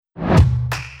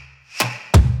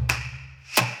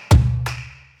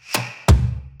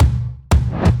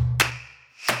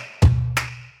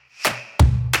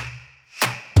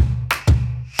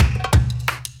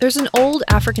There's an old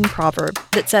African proverb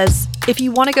that says, if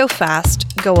you want to go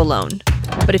fast, go alone.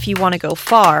 But if you want to go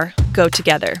far, go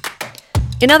together.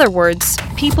 In other words,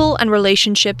 people and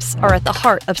relationships are at the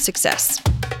heart of success.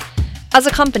 As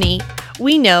a company,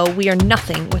 we know we are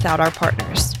nothing without our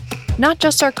partners. Not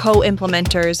just our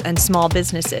co-implementers and small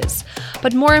businesses,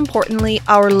 but more importantly,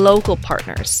 our local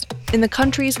partners in the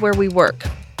countries where we work.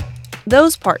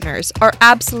 Those partners are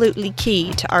absolutely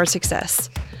key to our success.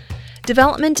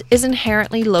 Development is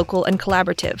inherently local and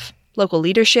collaborative. Local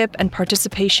leadership and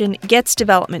participation gets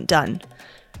development done.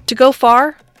 To go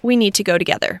far, we need to go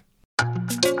together.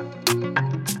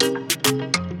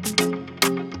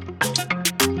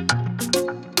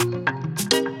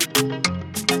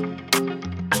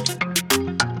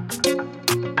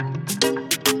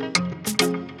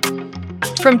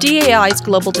 From DAI's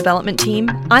Global Development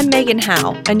Team, I'm Megan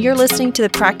Howe, and you're listening to The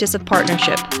Practice of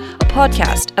Partnership, a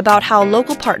podcast about how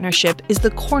local partnership is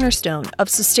the cornerstone of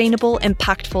sustainable,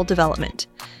 impactful development.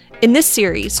 In this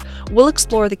series, we'll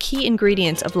explore the key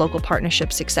ingredients of local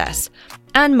partnership success,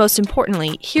 and most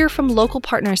importantly, hear from local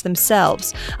partners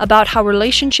themselves about how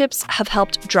relationships have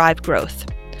helped drive growth.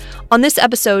 On this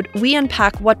episode, we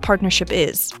unpack what partnership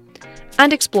is,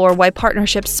 and explore why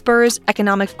partnership spurs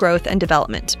economic growth and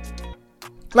development.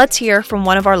 Let's hear from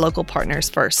one of our local partners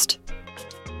first.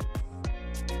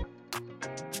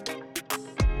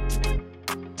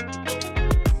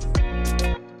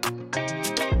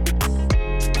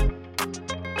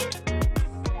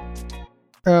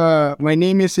 My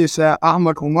name is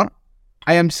Ahmed Umar.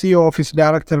 I am CEO Office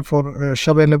Director for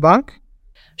Shabelle Bank.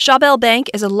 Shabelle Bank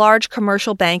is a large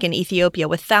commercial bank in Ethiopia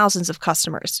with thousands of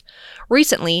customers.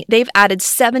 Recently, they've added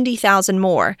 70,000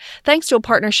 more, thanks to a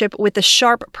partnership with the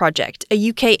SHARP project, a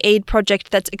UK aid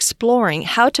project that's exploring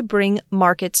how to bring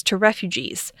markets to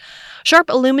refugees. SHARP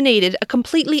illuminated a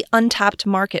completely untapped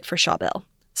market for Shabelle: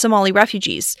 Somali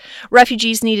refugees.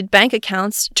 Refugees needed bank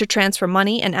accounts to transfer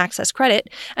money and access credit,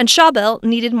 and Shabelle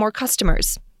needed more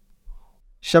customers.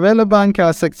 Shabelle Bank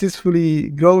has successfully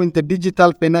grown the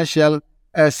digital financial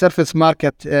service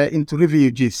market into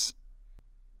refugees.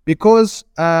 Because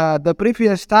the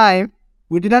previous time,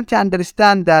 we didn't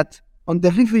understand that on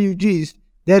the refugees,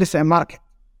 there is a market.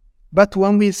 But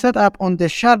when we set up on the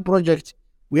SHARP project,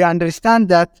 we understand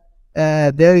that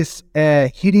there is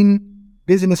a hidden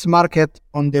business market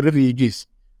on the refugees.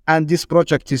 And this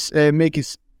project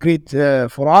makes great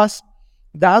for us.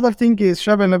 The other thing is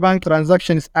Shabelle Bank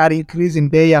transactions are increasing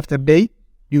day after day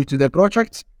due to the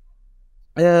project.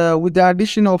 With the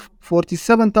addition of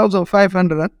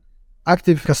 47,500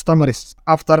 active customers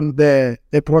after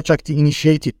the project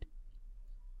initiated.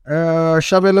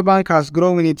 Shabelle Bank has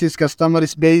grown its customer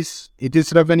base,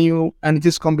 its revenue, and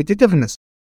its competitiveness.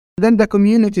 Then the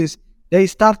communities, they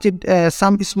started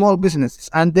some small businesses,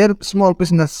 and their small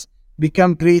business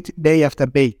become great day after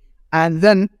day. And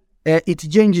then it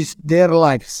changes their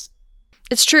lives.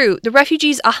 It's true, the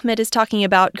refugees Ahmed is talking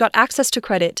about got access to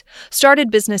credit,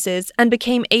 started businesses, and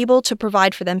became able to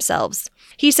provide for themselves.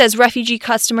 He says refugee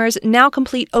customers now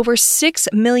complete over $6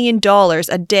 million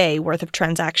a day worth of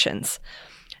transactions.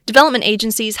 Development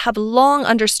agencies have long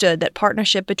understood that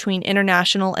partnership between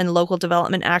international and local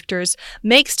development actors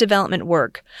makes development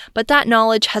work, but that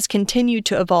knowledge has continued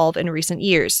to evolve in recent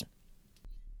years.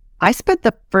 I spent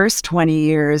the first 20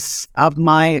 years of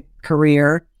my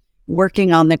career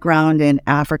working on the ground in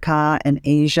Africa and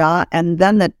Asia, and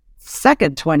then the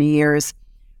second 20 years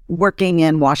working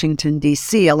in Washington,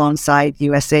 D.C. alongside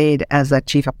USAID as a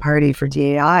chief of party for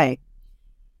DAI.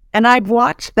 And I've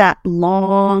watched that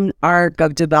long arc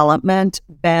of development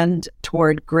bend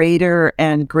toward greater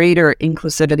and greater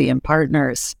inclusivity in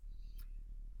partners.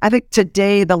 I think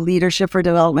today the leadership for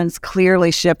development is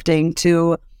clearly shifting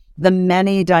to the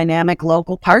many dynamic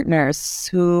local partners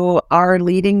who are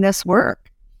leading this work.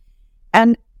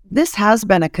 And this has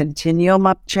been a continuum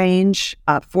of change.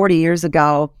 40 years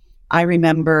ago, I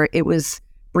remember it was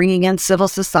bringing in civil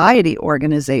society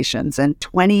organizations. And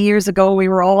 20 years ago, we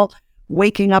were all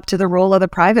waking up to the role of the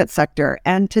private sector.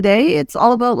 And today, it's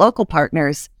all about local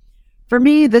partners. For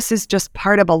me, this is just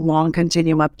part of a long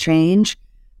continuum of change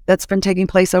that's been taking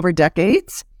place over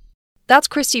decades. That's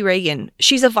Christy Reagan.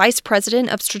 She's a vice president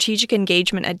of strategic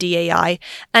engagement at DAI.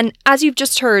 And as you've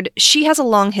just heard, she has a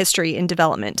long history in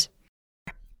development.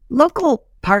 Local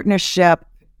partnership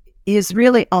is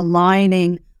really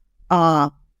aligning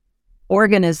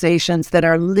organizations that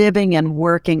are living and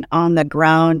working on the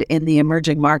ground in the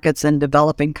emerging markets and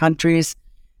developing countries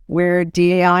where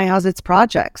DAI has its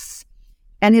projects.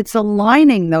 And it's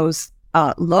aligning those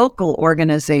local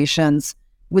organizations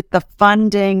with the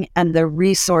funding and the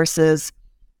resources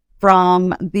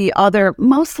from the other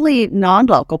mostly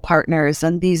non-local partners,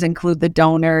 and these include the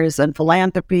donors and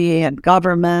philanthropy and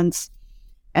governments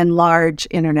and large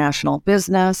international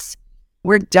business.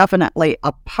 We're definitely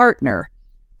a partner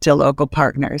to local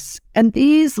partners. And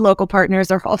these local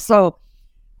partners are also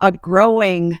a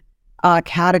growing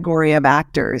category of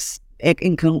actors. It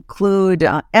can include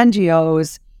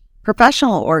NGOs,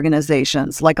 professional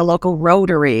organizations like a local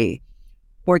Rotary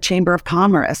or Chamber of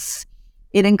Commerce.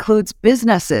 It includes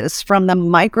businesses from the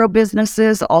micro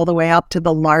businesses all the way up to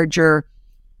the larger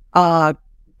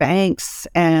banks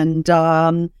and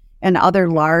other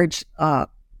large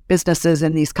businesses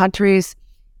in these countries.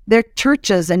 They're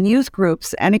churches and youth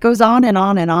groups, and it goes on and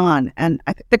on and on. And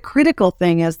I think the critical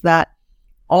thing is that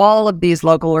all of these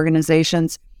local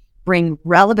organizations bring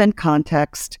relevant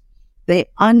context. They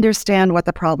understand what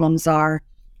the problems are,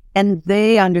 and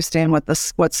they understand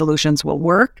what solutions will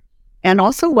work and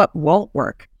also what won't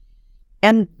work.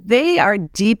 And they are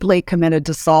deeply committed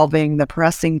to solving the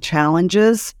pressing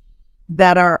challenges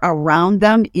that are around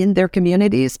them in their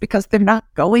communities because they're not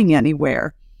going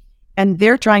anywhere. And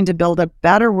they're trying to build a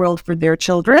better world for their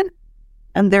children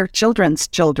and their children's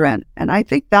children. And I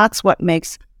think that's what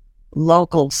makes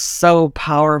local so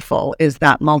powerful, is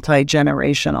that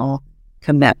multi-generational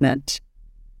commitment.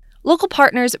 Local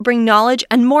partners bring knowledge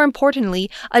and, more importantly,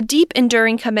 a deep,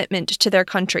 enduring commitment to their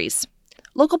countries.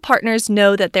 Local partners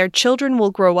know that their children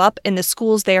will grow up in the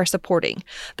schools they are supporting,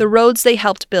 the roads they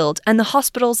helped build, and the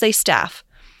hospitals they staff.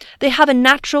 They have a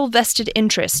natural vested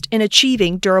interest in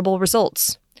achieving durable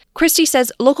results. Christy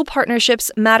says local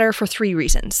partnerships matter for 3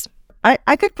 reasons.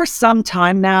 I think for some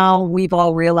time now, we've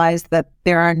all realized that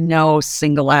there are no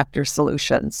single actor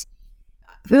solutions.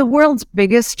 The world's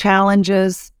biggest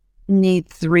challenges need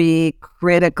 3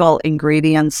 critical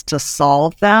ingredients to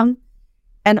solve them.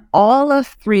 And all of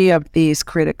 3 of these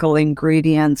critical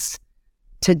ingredients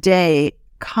today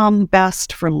come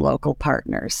best from local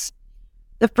partners.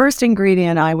 The first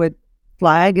ingredient I would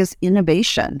flag is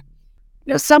innovation.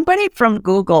 Somebody from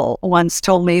Google once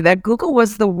told me that Google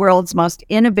was the world's most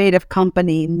innovative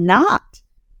company, not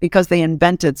because they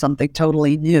invented something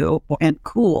totally new and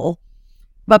cool,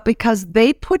 but because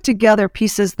they put together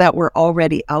pieces that were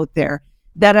already out there,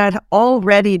 that had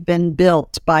already been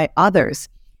built by others.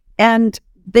 And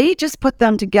they just put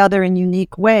them together in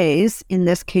unique ways, in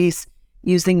this case,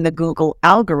 using the Google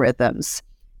algorithms.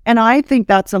 And I think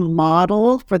that's a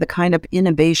model for the kind of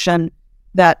innovation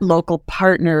that local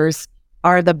partners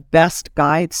are the best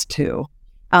guides to,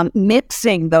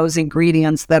 mixing those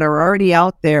ingredients that are already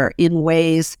out there in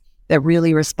ways that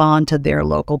really respond to their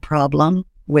local problem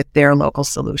with their local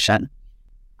solution.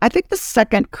 I think the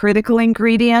second critical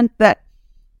ingredient that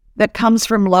comes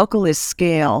from local is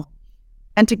scale.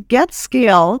 And to get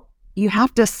scale, you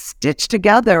have to stitch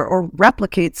together or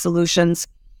replicate solutions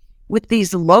with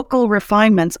these local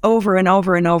refinements over and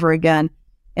over and over again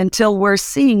until we're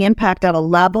seeing impact at a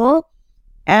level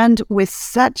and with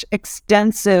such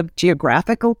extensive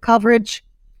geographical coverage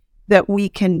that we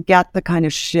can get the kind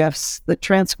of shifts, the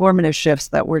transformative shifts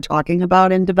that we're talking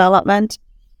about in development.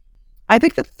 I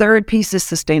think the third piece is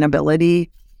sustainability.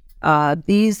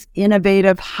 These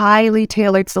innovative, highly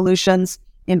tailored solutions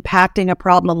impacting a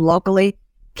problem locally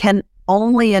can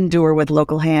only endure with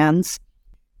local hands.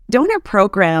 Donor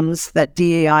programs that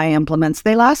DEI implements,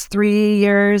 they last 3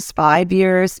 years, 5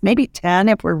 years, maybe 10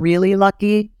 if we're really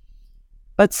lucky.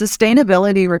 But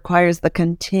sustainability requires the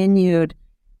continued,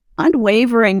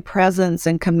 unwavering presence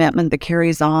and commitment that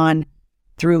carries on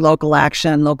through local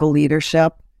action, local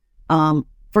leadership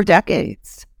for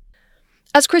decades.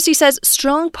 As Christy says,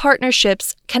 strong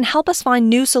partnerships can help us find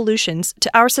new solutions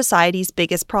to our society's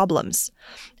biggest problems.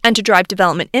 And to drive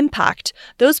development impact,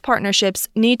 those partnerships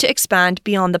need to expand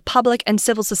beyond the public and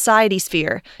civil society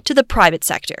sphere to the private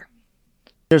sector.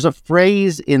 There's a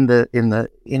phrase in the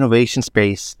innovation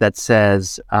space that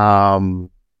says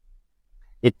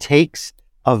it takes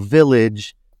a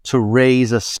village to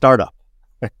raise a startup.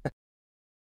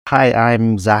 Hi,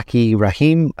 I'm Zaki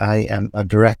Rahim. I am a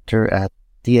director at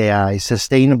DAI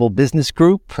Sustainable Business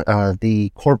Group,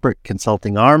 the corporate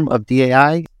consulting arm of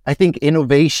DAI. I think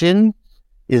innovation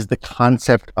is the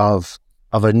concept of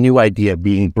a new idea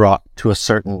being brought to a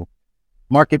certain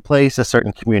marketplace, a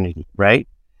certain community, right?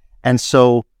 And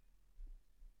so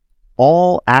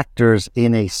all actors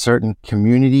in a certain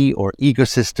community or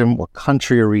ecosystem or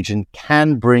country or region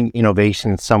can bring innovation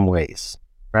in some ways,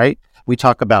 right? We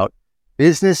talk about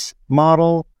business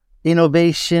model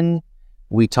innovation,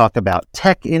 we talk about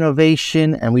tech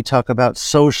innovation, and we talk about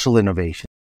social innovation.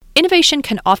 Innovation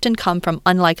can often come from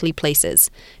unlikely places.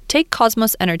 Take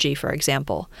Cosmos Energy, for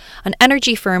example, an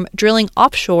energy firm drilling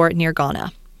offshore near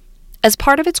Ghana. As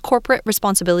part of its corporate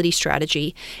responsibility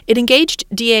strategy, it engaged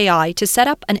DAI to set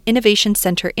up an innovation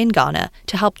center in Ghana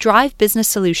to help drive business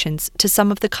solutions to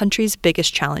some of the country's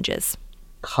biggest challenges.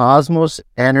 Cosmos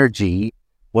Energy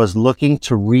was looking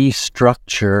to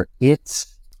restructure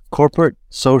its corporate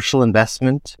social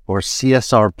investment, or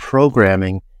CSR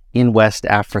programming, in West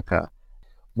Africa.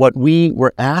 What we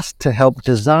were asked to help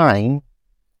design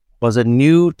was a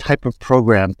new type of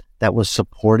program that was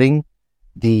supporting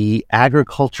the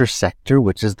agriculture sector,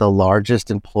 which is the largest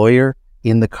employer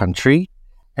in the country.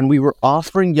 And we were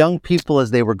offering young people,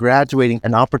 as they were graduating,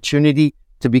 an opportunity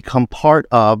to become part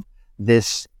of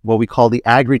this, what we call the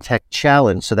Agri-Tech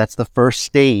Challenge. So that's the first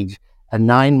stage, a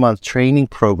 9-month training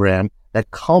program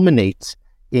that culminates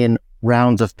in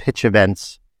rounds of pitch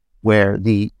events where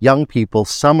the young people,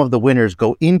 some of the winners,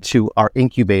 go into our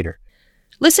incubator.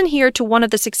 Listen here to one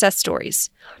of the success stories.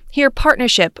 Here,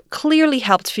 partnership clearly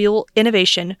helped fuel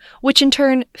innovation, which in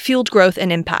turn fueled growth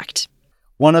and impact.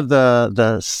 One of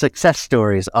the success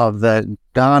stories of the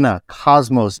Ghana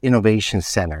Cosmos Innovation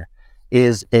Center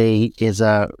is a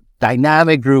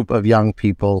dynamic group of young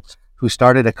people who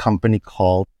started a company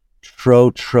called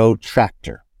Tro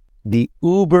Tractor, the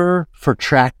Uber for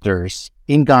tractors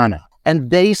in Ghana. And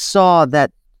they saw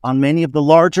that on many of the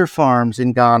larger farms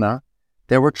in Ghana,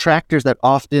 there were tractors that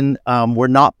often were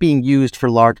not being used for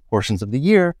large portions of the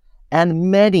year, and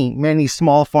many, many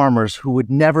small farmers who would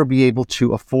never be able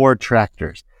to afford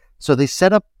tractors. So they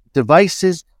set up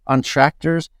devices on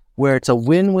tractors where it's a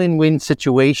win-win-win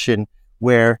situation,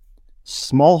 where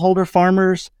smallholder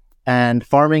farmers and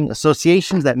farming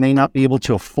associations that may not be able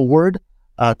to afford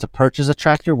to purchase a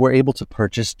tractor were able to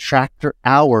purchase tractor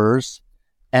hours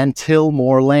and till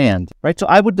more land, right? So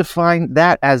I would define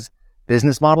that as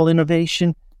business model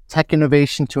innovation, tech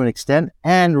innovation to an extent,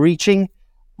 and reaching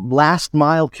last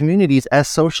mile communities as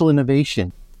social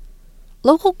innovation.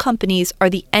 Local companies are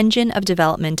the engine of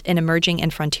development in emerging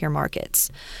and frontier markets.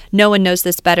 No one knows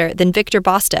this better than Victor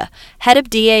Basta, head of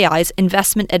DAI's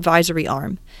investment advisory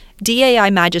arm. DAI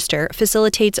Magister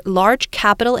facilitates large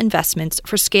capital investments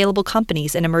for scalable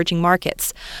companies in emerging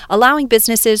markets, allowing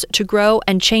businesses to grow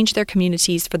and change their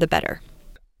communities for the better.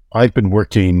 I've been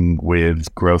working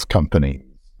with growth companies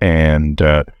and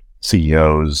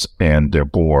CEOs and their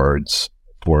boards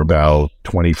for about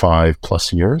 25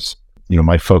 plus years. You know,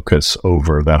 my focus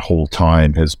over that whole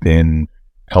time has been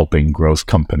helping growth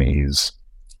companies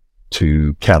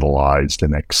to catalyze the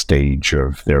next stage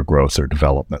of their growth or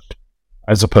development,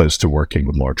 as opposed to working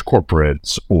with large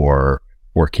corporates or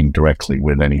working directly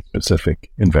with any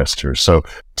specific investors. So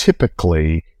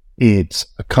typically, it's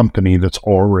a company that's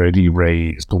already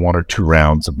raised 1 or 2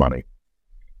 rounds of money,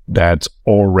 that's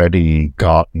already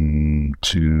gotten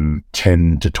to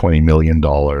 $10 to $20 million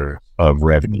of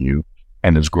revenue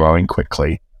and is growing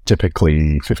quickly,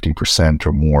 typically 50%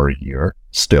 or more a year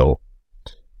still.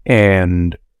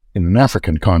 And in an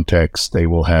African context, they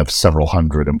will have several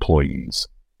hundred employees.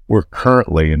 We're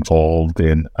currently involved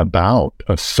in about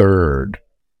a third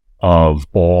of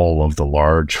all of the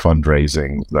large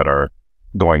fundraisings that are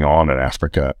going on in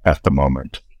Africa at the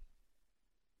moment.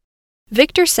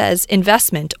 Victor says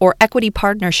investment or equity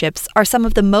partnerships are some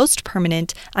of the most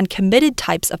permanent and committed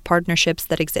types of partnerships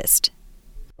that exist.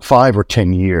 5 or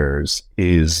 10 years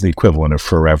is the equivalent of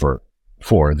forever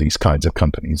for these kinds of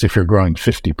companies. If you're growing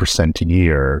 50% a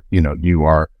year, you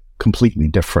are completely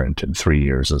different in 3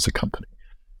 years as a company.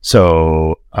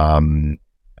 So, the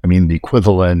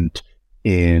equivalent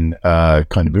in a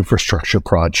kind of infrastructure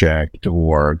project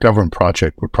or government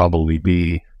project would probably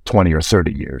be 20 or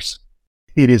 30 years.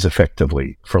 It is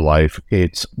effectively for life.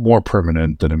 It's more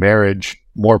permanent than a marriage,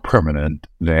 more permanent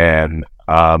than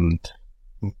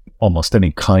almost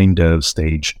any kind of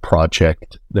staged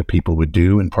project that people would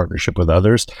do in partnership with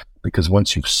others, because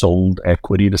once you've sold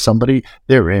equity to somebody,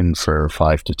 they're in for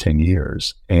 5 to 10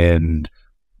 years. And,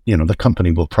 the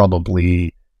company will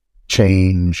probably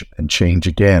change and change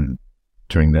again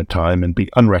during that time and be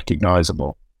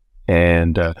unrecognizable.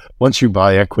 And once you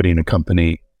buy equity in a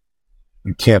company,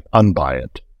 you can't unbuy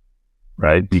it,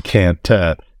 right? You can't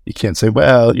say,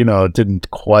 well, it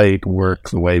didn't quite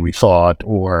work the way we thought,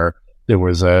 or there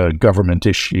was a government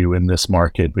issue in this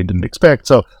market we didn't expect,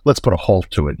 so let's put a halt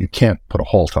to it. You can't put a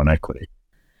halt on equity.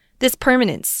 This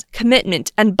permanence,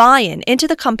 commitment, and buy-in into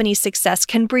the company's success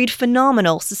can breed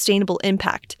phenomenal sustainable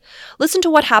impact. Listen to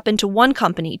what happened to one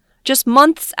company just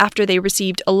months after they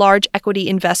received a large equity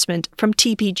investment from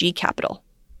TPG Capital.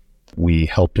 We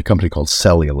helped a company called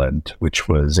Cellulant, which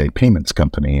was a payments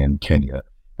company in Kenya,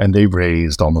 and they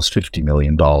raised almost $50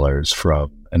 million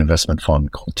from an investment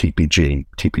fund called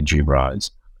TPG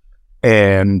Rise.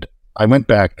 And I went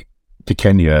back to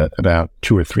Kenya about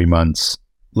 2 or 3 months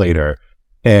later,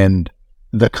 and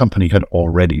the company had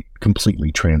already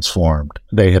completely transformed.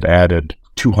 They had added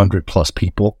 200 plus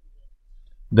people.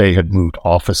 They had moved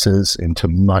offices into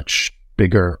much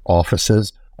bigger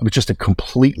offices. It was just a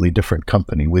completely different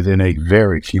company within a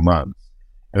very few months.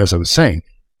 And as I was saying,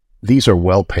 these are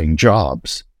well-paying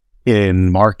jobs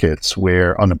in markets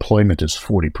where unemployment is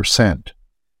 40%.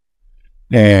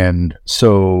 And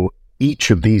so each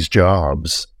of these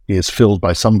jobs is filled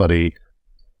by somebody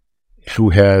who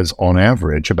has, on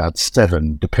average, about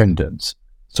 7 dependents.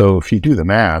 So if you do the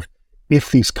math,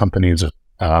 if these companies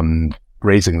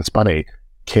raising this money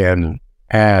can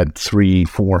add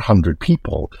 300-400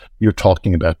 people, you're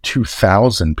talking about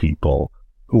 2,000 people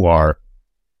who are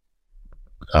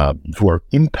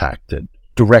impacted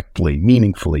directly,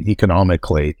 meaningfully,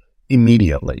 economically,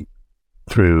 immediately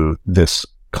through this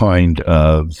kind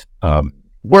of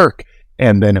work,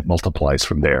 and then it multiplies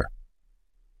from there.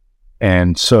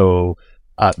 And so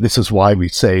this is why we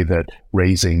say that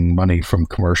raising money from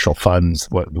commercial funds,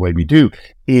 the way we do,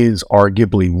 is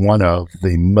arguably one of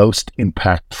the most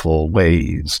impactful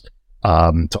ways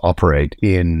to operate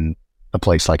in a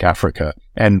place like Africa,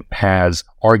 and has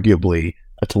arguably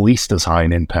at least as high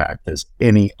an impact as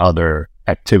any other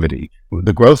activity.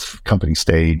 The growth company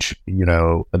stage,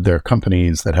 there are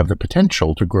companies that have the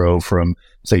potential to grow from,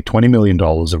 say, $20 million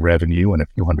of revenue and a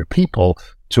few hundred people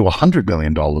to $100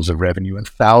 million of revenue and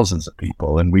thousands of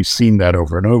people. And we've seen that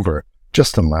over and over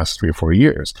just in the last 3 or 4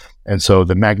 years. And so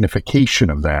the magnification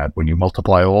of that, when you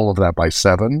multiply all of that by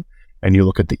 7 and you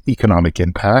look at the economic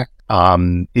impact,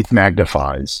 it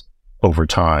magnifies over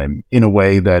time in a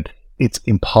way that it's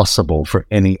impossible for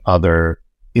any other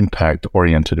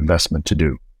impact-oriented investment to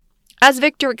do. As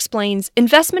Victor explains,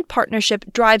 investment partnership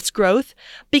drives growth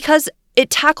because it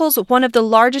tackles one of the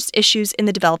largest issues in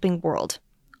the developing world: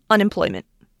 unemployment.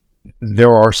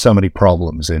 There are so many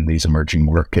problems in these emerging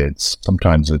markets.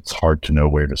 Sometimes it's hard to know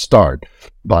where to start.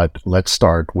 But let's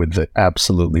start with the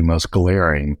absolutely most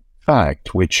glaring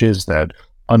fact, which is that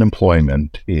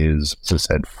unemployment is, as I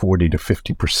said, 40 to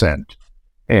 50%.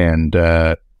 And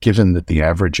given that the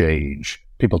average age,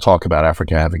 people talk about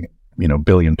Africa having,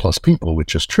 billion plus people,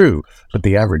 which is true, but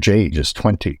the average age is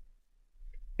 20.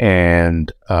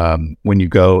 And when you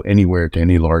go anywhere to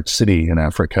any large city in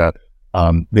Africa,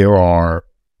 there are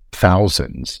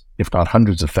thousands, if not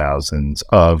hundreds of thousands,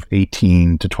 of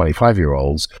 18 to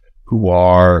 25-year-olds who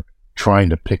are trying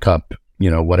to pick up,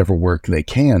 whatever work they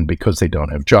can because they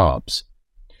don't have jobs.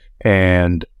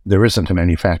 And there isn't a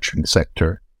manufacturing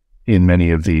sector in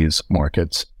many of these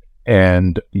markets.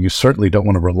 And you certainly don't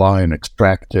want to rely on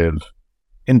extractive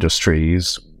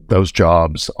industries. Those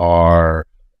jobs are,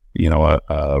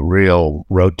 a real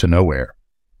road to nowhere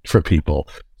for people.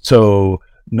 So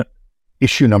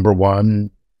issue number 1,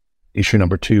 issue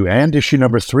number 2, and issue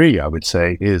number 3, I would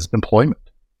say, is employment.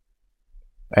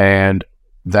 And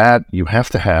that you have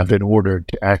to have in order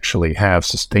to actually have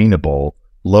sustainable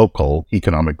local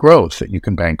economic growth that you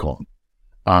can bank on.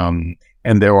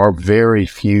 And there are very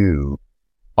few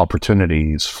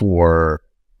opportunities for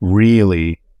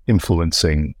really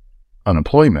influencing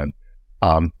unemployment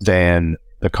than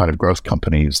the kind of growth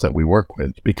companies that we work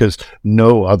with, because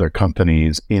no other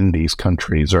companies in these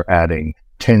countries are adding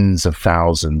tens of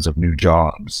thousands of new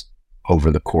jobs over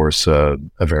the course of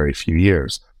a very few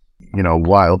years.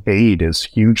 While aid is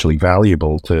hugely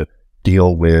valuable to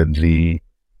deal with the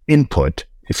input,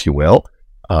 if you will,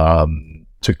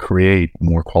 to create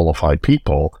more qualified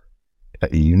people,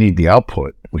 you need the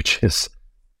output, which is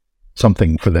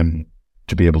something for them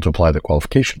to be able to apply their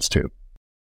qualifications to.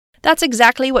 That's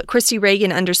exactly what Christy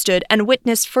Reagan understood and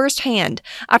witnessed firsthand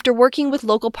after working with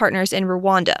local partners in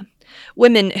Rwanda.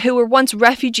 Women who were once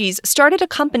refugees started a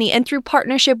company and through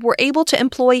partnership were able to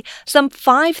employ some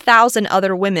 5,000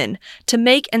 other women to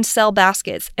make and sell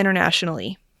baskets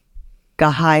internationally.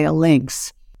 Gahaya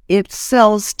Links. It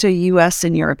sells to U.S.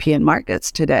 and European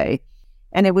markets today.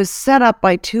 And it was set up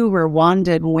by 2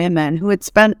 Rwandan women who had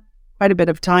spent quite a bit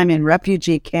of time in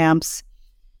refugee camps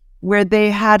where they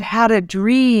had had a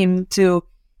dream to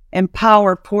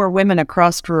empower poor women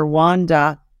across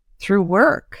Rwanda through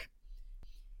work.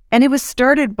 And it was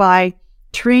started by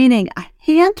training a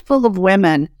handful of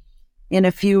women in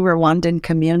a few Rwandan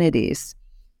communities.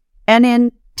 And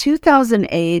in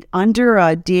 2008, under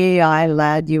a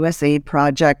DAI-led USAID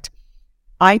project,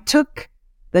 I took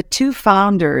the 2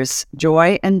 founders,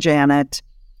 Joy and Janet,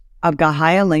 of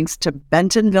Gahaya Links to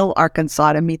Bentonville,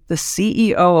 Arkansas to meet the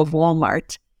CEO of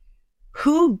Walmart,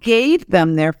 who gave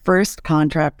them their first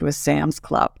contract with Sam's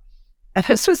Club. And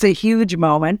this was a huge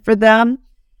moment for them.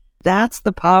 That's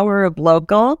the power of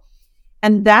local.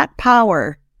 And that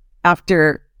power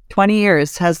after 20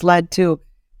 years has led to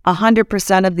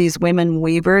 100% of these women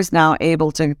weavers now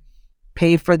able to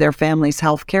pay for their family's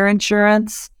healthcare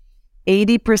insurance.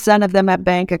 80% of them have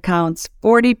bank accounts.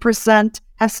 40%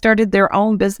 have started their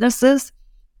own businesses.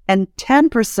 And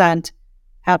 10%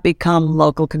 have become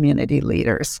local community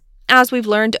leaders. As we've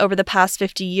learned over the past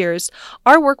 50 years,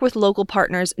 our work with local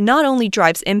partners not only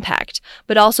drives impact,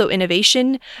 but also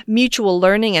innovation, mutual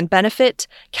learning and benefit,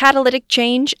 catalytic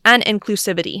change, and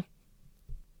inclusivity.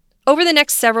 Over the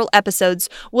next several episodes,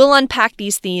 we'll unpack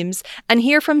these themes and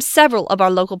hear from several of our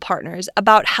local partners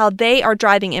about how they are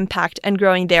driving impact and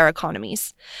growing their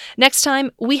economies. Next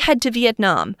time, we head to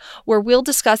Vietnam, where we'll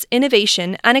discuss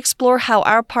innovation and explore how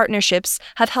our partnerships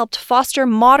have helped foster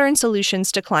modern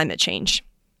solutions to climate change.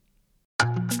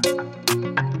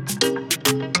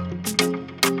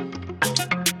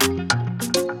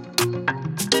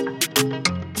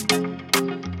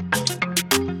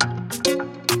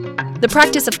 The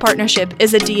Practice of Partnership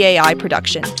is a DAI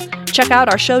production. Check out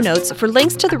our show notes for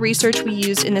links to the research we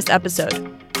used in this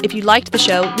episode. If you liked the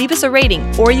show, leave us a rating,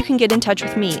 or you can get in touch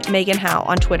with me, Megan Howe,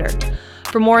 on Twitter.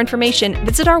 For more information,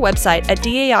 visit our website at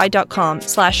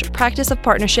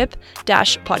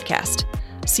dai.com/practiceofpartnership-podcast.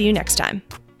 See you next time.